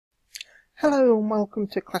Hello and welcome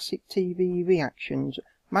to Classic TV Reactions.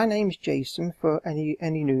 My name's Jason for any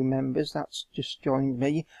new members that's just joined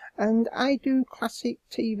me, and I do classic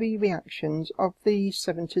TV reactions of the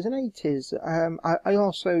 70s and 80s. I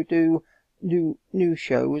also do new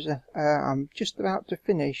shows. I'm just about to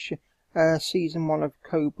finish season 1 of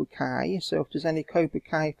Cobra Kai, so if there's any Cobra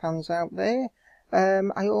Kai fans out there.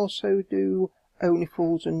 I also do Only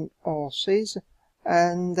Fools and Horses,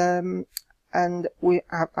 and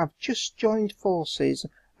I've just joined forces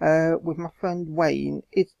with my friend Wayne.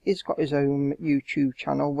 He's got his own YouTube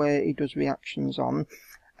channel where he does reactions on,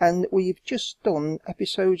 and we've just done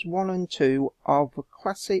episodes 1 and 2 of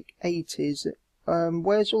classic 80s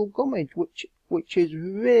Where's Old Gummidge, which is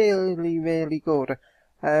really good.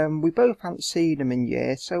 We both haven't seen them in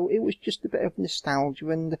years, so it was just a bit of nostalgia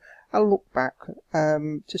and a look back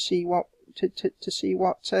to see what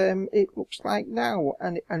it looks like now,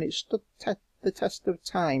 and it stood the test of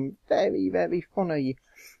time. Very funny.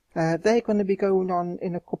 They're going to be going on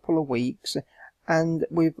in a couple of weeks, and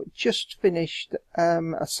we've just finished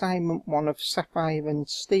assignment 1 of Sapphire and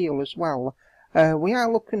Steel as well. We are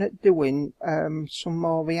looking at doing some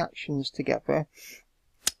more reactions together.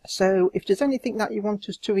 So if there's anything that you want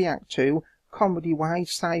us to react to, comedy wise,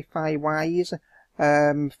 sci-fi wise,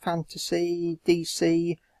 fantasy,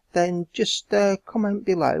 DC, then just comment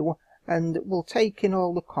below and we'll take in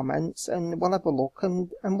all the comments and we'll have a look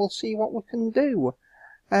and we'll see what we can do.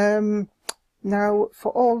 Now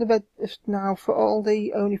for all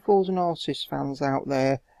the Only Fools and Horses fans out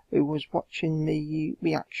there who was watching me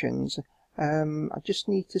reactions, I just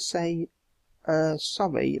need to say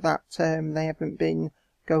sorry that they haven't been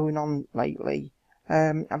going on lately.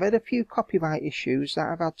 I've had a few copyright issues that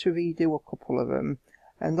I've had to redo a couple of them.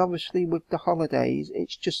 And obviously with the holidays,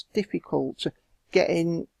 it's just difficult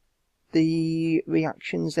getting the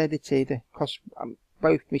reactions edited because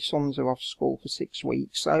both my sons are off school for 6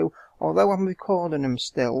 weeks. So although I'm recording them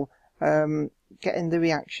still, getting the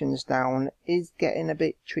reactions down is getting a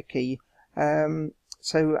bit tricky.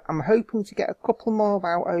 So I'm hoping to get a couple more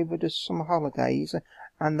out over the summer holidays,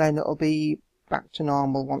 and then it'll be back to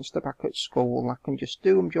normal once they're back at school. I can just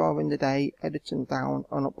do them during the day, edit them down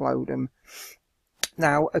and upload them.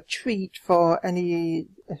 Now, a treat for anyone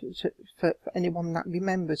that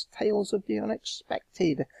remembers Tales of the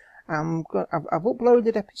Unexpected. I've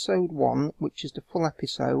uploaded episode 1, which is the full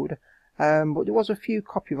episode, but there was a few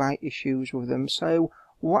copyright issues with them. So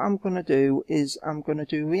what I'm going to do is I'm going to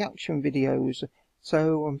do reaction videos.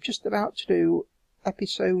 So I'm just about to do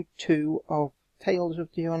episode 2 of Tales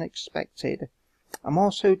of the Unexpected. I'm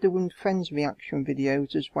also doing Friends reaction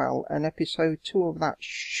videos as well, and episode 2 of that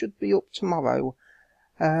should be up tomorrow.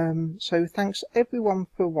 So thanks everyone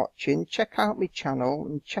for watching. Check out my channel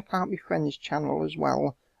and check out my friend's channel as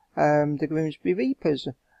well, the Grimsby Reapers.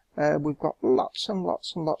 We've got lots and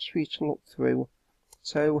lots for you to look through.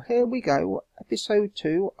 So here we go, episode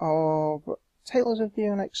 2 of Tales of the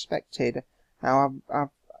Unexpected. Now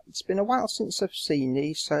it's been a while since I've seen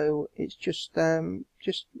these, so it's just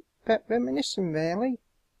reminiscing really.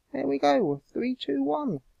 Here we go, 3, 2,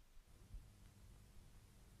 1.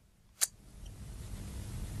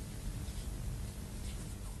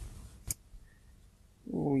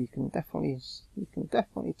 Oh, you can definitely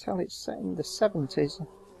tell it's set in the 70s.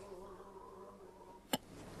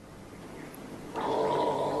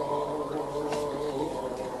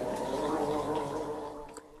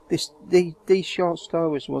 These short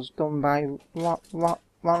stories was done by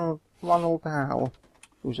Ronald Dahl,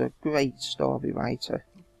 who's a great story writer.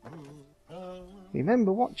 I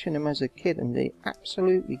remember watching them as a kid and they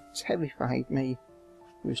absolutely terrified me.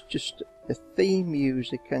 It was just the theme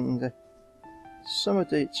music and some of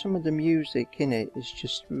the music in it is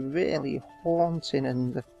just really haunting,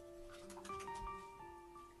 and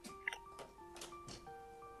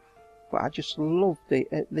but I just loved it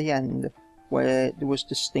at the end where there was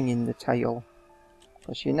the sting in the tail,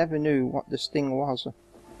 because you never knew what the sting was.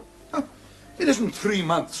 Oh, it isn't 3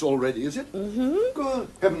 months already, is it? Mm-hmm. Good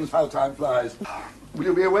heavens, how time flies. Will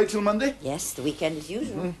you be away till Monday? Yes, the weekend as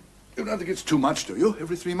usual. Mm-hmm. You don't think it's too much, do you?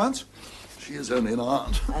 Every 3 months? She is only an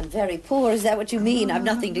aunt. I'm very poor, is that what you mean? I've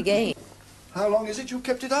nothing to gain. How long is it you've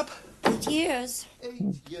kept it up? 8 years.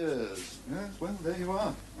 8 years. Yes, well, there you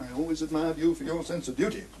are. I always admired you for your sense of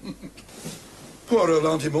duty. Poor old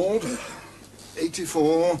Auntie Maud.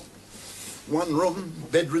 84, 1 room,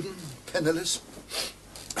 bedridden, penniless.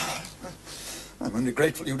 I'm only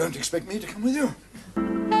grateful you don't expect me to come with you.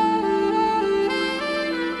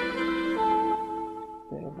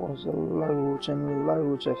 There was loads and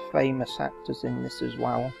loads of famous actors in this as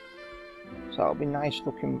well, so it'll be nice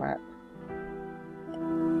looking back.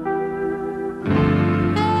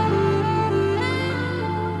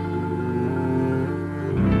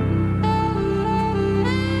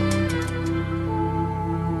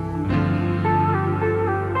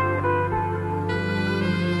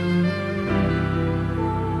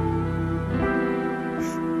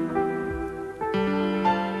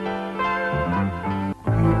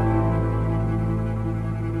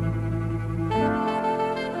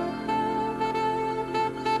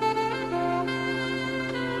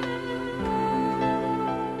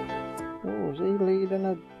 leading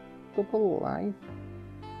a double life?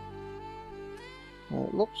 Well,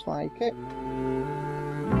 it looks like it.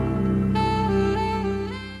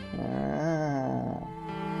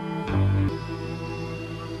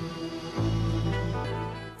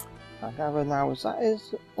 I gather now, is that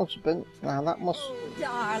his husband? Now that must... Oh,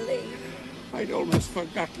 darling. I'd almost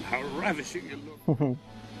forgotten how ravishing you look.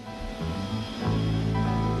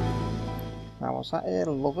 Now, was that her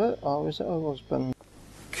lover, or is it her husband?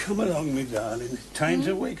 Come along, me darling. Time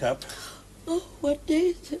to wake up. Oh, what day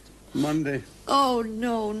is it? Monday. Oh,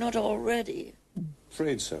 no, not already.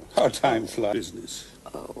 Afraid so. How time flies. Business.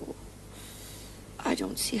 Oh, I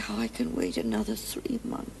don't see how I can wait another 3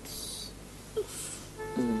 months.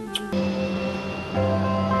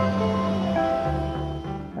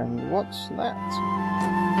 And what's that?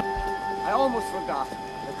 I almost forgot.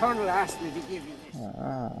 The Colonel asked me to give you this.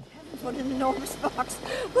 What an enormous box.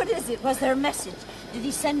 What is it? Was there a message? Did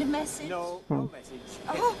he send a message? No, no message.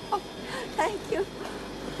 Oh, thank you.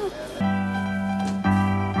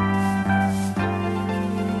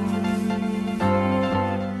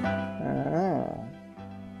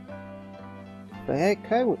 Fair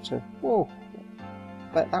coat. Whoa.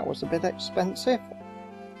 Bet that was a bit expensive.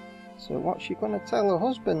 So what's she gonna tell her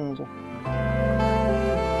husband?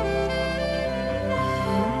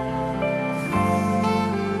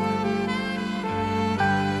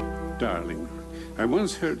 Darling, I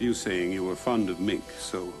once heard you saying you were fond of mink,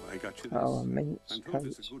 so I got you this. Oh, a mince I'm told coat.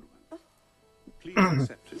 it's a good one. Please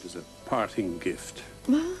accept it as a parting gift.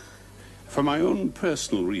 For my own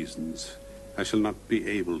personal reasons, I shall not be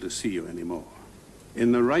able to see you anymore.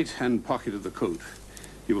 In the right-hand pocket of the coat,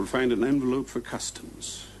 you will find an envelope for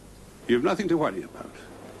customs. You have nothing to worry about.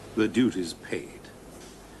 The duty's paid.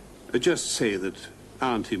 Just say that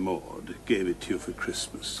Auntie Maud gave it to you for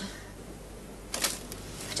Christmas.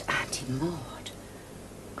 But Auntie Maud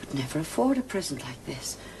could never afford a present like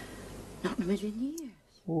this. Not in a million years.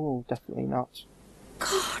 Oh, definitely not.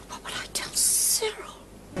 God, what would I tell Cyril?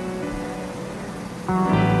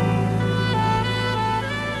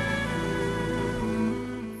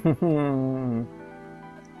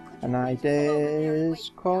 An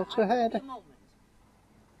idea's caught ahead.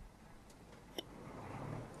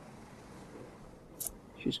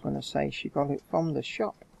 She's going to say she got it from the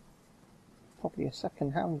shop. Probably a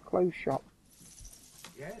second-hand clothes shop.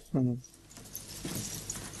 Yes?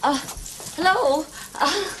 Hello?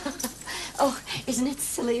 Oh, isn't it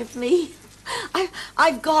silly of me?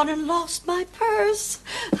 I've gone and lost my purse.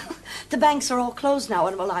 The banks are all closed now,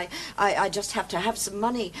 and well, I just have to have some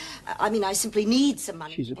money. I mean, I simply need some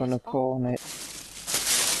money. She's going to pawn it.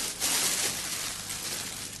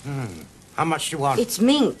 How much do you want? It's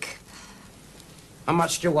mink. How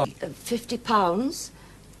much do you want? £50.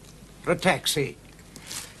 For a taxi.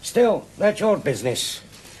 Still, that's your business.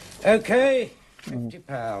 Okay,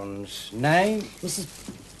 £50. Name? Mrs.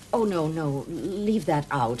 Oh, no, leave that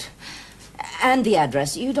out. And the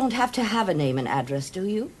address. You don't have to have a name and address, do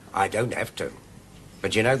you? I don't have to.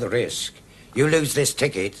 But you know the risk. You lose this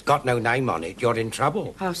ticket, got no name on it, you're in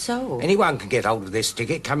trouble. How so? Anyone can get hold of this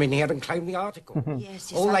ticket, come in here and claim the article.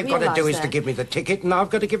 Yes, All I they've got to do realise is to that. give me the ticket and I've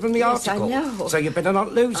got to give them the Yes, I article. know. So you better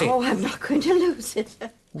not lose it. Oh, I'm not going to lose it.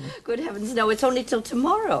 Good heavens, no, it's only till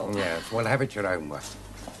tomorrow. Yes, well, have it your own way.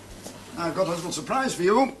 I've got a little surprise for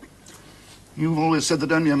you. You've always said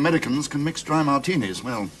that only Americans can mix dry martinis.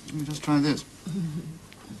 Well, let me just try this.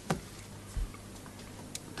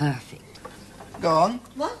 Perfect. Go on.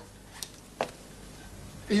 What?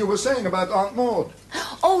 You were saying about Aunt Maud.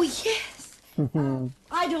 Oh, yes.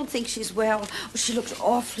 I don't think she's well. She looks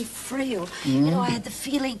awfully frail. You know, I had the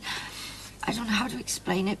feeling... I don't know how to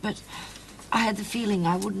explain it, but I had the feeling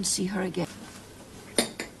I wouldn't see her again.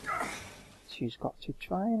 She's got to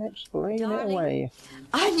try and explain Darling. it away.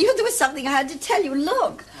 I knew there was something I had to tell you.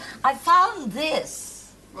 Look, I found this.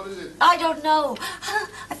 What is it? I don't know.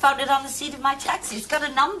 I found it on the seat of my taxi. It's got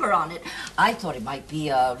a number on it. I thought it might be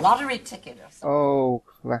a lottery ticket or something. Oh,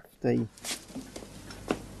 crafty.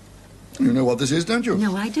 You know what this is, don't you?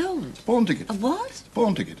 No, I don't. It's a pawn ticket. A what?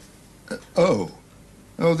 Pawn ticket. Oh,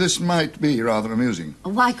 this might be rather amusing.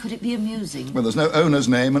 Why could it be amusing? Well, there's no owner's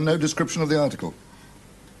name and no description of the article.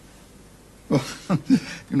 Well,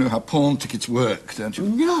 you know how pawn tickets work, don't you?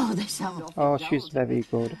 No, they sound awful Oh, dull. she's very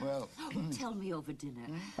good. Well, Tell me over dinner.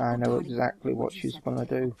 I know Darling, exactly what would you she's set going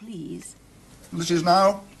to me do. up, Please. this is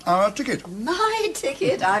now our ticket. My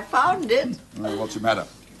ticket. I found it. Well, what's the matter?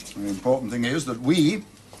 The important thing is that we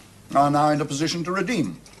are now in a position to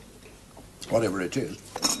redeem whatever it is.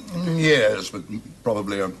 Yes, but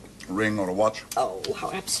probably a ring or a watch. Oh,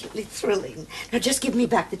 how absolutely thrilling. Now, just give me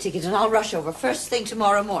back the ticket and I'll rush over first thing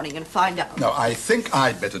tomorrow morning and find out. No, I think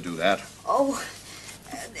I'd better do that. Oh,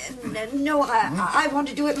 No, I want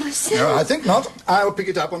to do it myself. No, I think not. I'll pick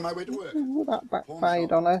it up on my way to work. Ooh, that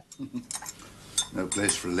backfired on her. No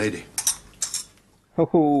place for a lady.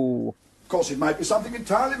 Oh, Of course, it might be something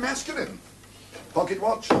entirely masculine. Pocket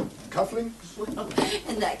watch, cufflinks. Well,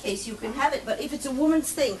 in that case, you can have it. But if it's a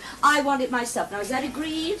woman's thing, I want it myself. Now, is that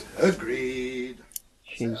agreed? Agreed.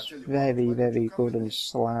 she's very, very good and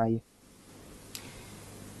sly.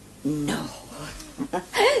 No.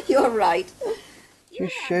 You're right.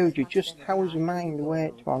 Just showed you just how his mind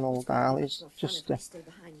worked, Ronald Dahl. His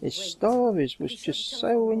stories was just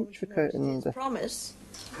so intricate and Promise.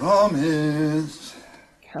 Promise.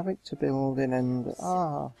 character building and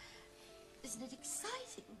Isn't it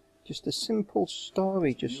exciting? just a simple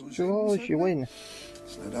story just draws you in.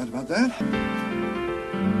 There's no doubt about that.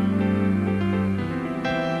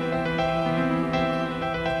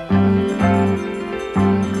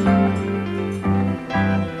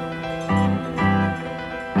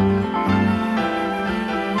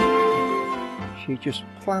 She just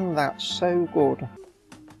planned that so good.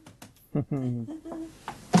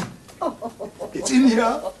 It's in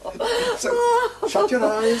here. So, shut your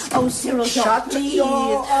eyes. Oh, Cyril, Shut please.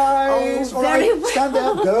 your eyes. Oh, All very right, stand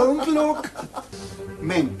there. Don't look.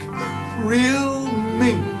 Mink. Real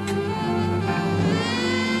mink.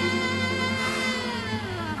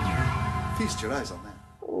 Feast your eyes on that.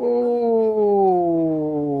 Oh.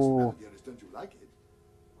 Dearest, don't you like it?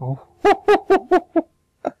 Oh.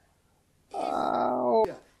 Ow.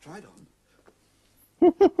 Yeah, try it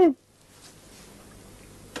on.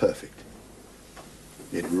 Perfect.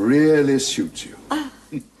 It really suits you.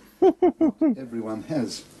 Everyone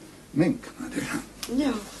has mink, my dear.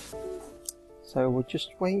 No. So we're just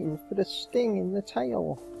waiting for the sting in the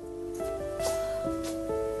tail.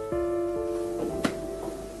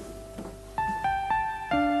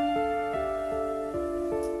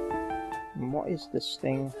 And what is the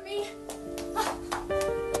sting?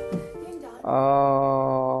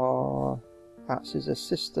 Oh, that's his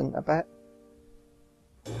assistant, I bet.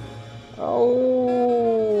 Oh.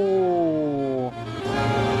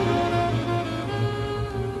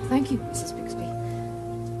 Thank you, Mrs. Bixby.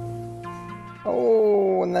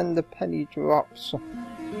 Oh, and then the penny drops.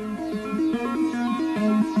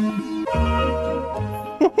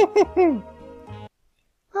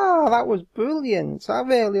 Oh, that was brilliant. I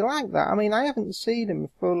really like that. I mean, I haven't seen him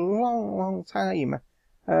for a long, long time.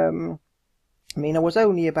 I mean, I was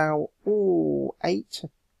only about 8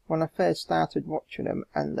 when I first started watching them,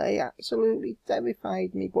 and they absolutely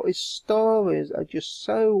terrified me. But his stories are just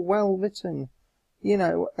so well written, you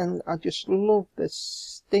know, and I just love the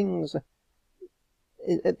stings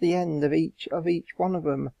at the end of each one of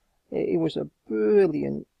them. He was a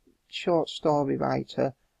brilliant short story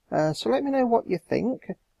writer. So let me know what you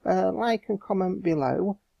think. Like and comment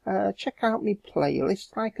below. Check out my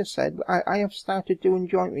playlist. Like I said, I have started doing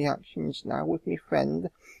joint reactions now with my friend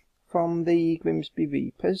from the Grimsby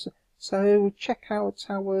Reapers. So check out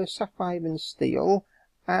our Sapphire and Steel,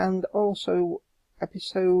 and also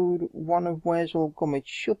episode 1 of Where's All Gummidge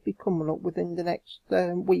should be coming up within the next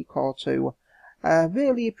week or two.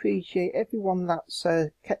 Really appreciate everyone that's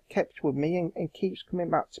kept with me and keeps coming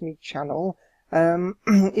back to my channel.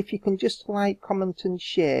 If you can just like, comment and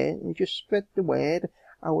share and just spread the word,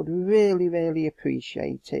 I would really, really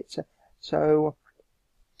appreciate it. So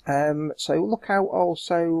look out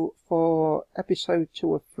also for episode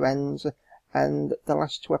 2 of Friends and the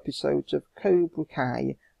last 2 episodes of Cobra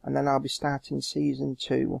Kai, and then I'll be starting season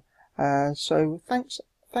 2. So thanks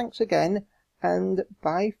again, and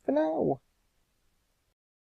bye for now.